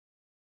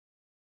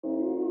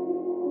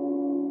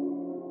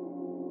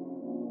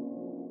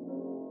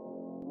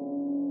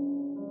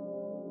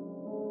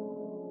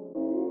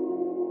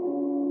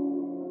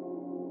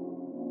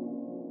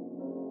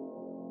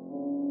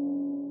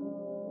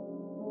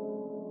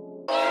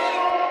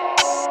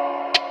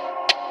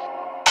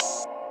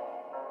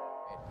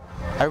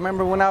I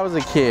remember when I was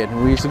a kid,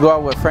 we used to go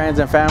out with friends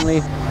and family,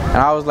 and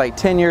I was like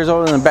 10 years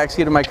old in the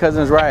backseat of my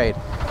cousin's ride,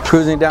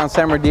 cruising down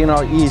San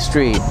Bernardino East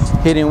Street,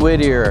 hitting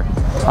Whittier,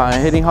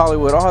 hitting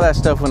Hollywood, all that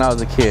stuff when I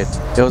was a kid.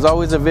 It was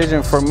always a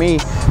vision for me,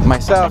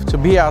 myself, to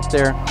be out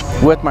there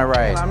with my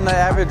ride. I'm the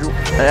average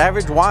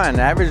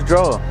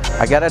Joe.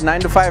 I got a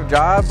 9-to-5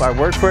 job, I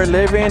work for a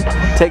living,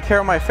 take care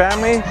of my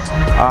family.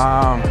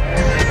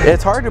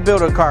 It's hard to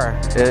build a car.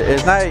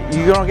 It's not,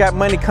 you don't got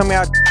money coming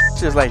out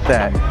just like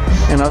that.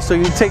 You know, so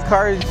you take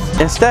cars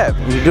in step.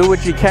 You do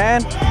what you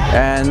can,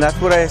 and that's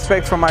what I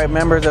expect from my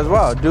members as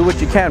well. Do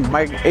what you can.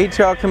 My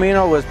ATL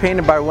Camino was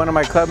painted by one of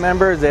my club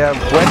members. They have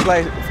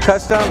Westlife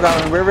Customs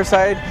out in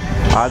Riverside.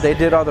 They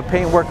did all the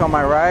paint work on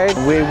my ride.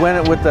 We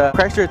went with the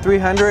Chrysler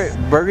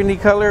 300 burgundy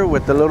color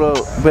with a little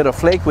bit of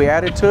flake we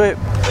added to it.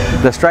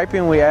 The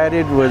striping we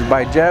added was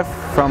by Jeff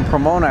from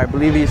Pomona. I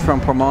believe he's from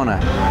Pomona.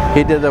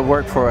 He did the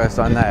work for us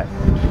on that.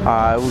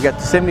 We got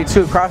the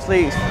 72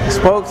 crosslink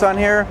spokes on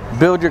here.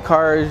 Build your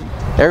cars.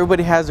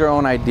 Everybody has their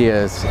own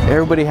ideas.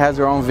 Everybody has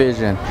their own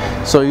vision.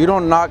 So you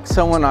don't knock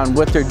someone on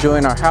what they're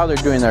doing or how they're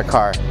doing their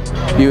car.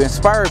 You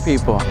inspire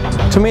people.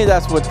 To me,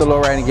 that's what the low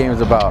riding game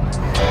is about.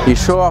 You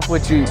show off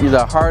what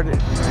the hard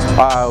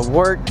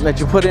work that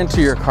you put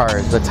into your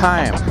cars, the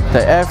time,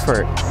 the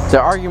effort, the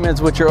arguments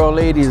with your old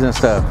ladies and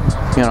stuff.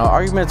 You know,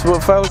 arguments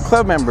with fellow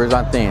club members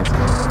on things.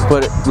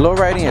 But low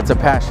riding, it's a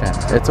passion.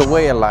 It's a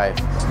way of life.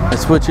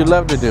 It's what you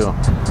love to do.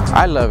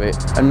 I love it.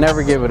 I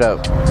never give it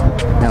up.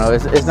 You know,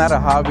 it's not a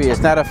hobby. It's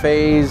not a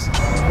phase.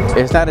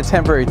 It's not a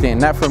temporary thing.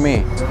 Not for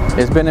me.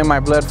 It's been in my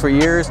blood for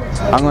years.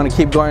 I'm going to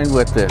keep going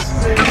with this.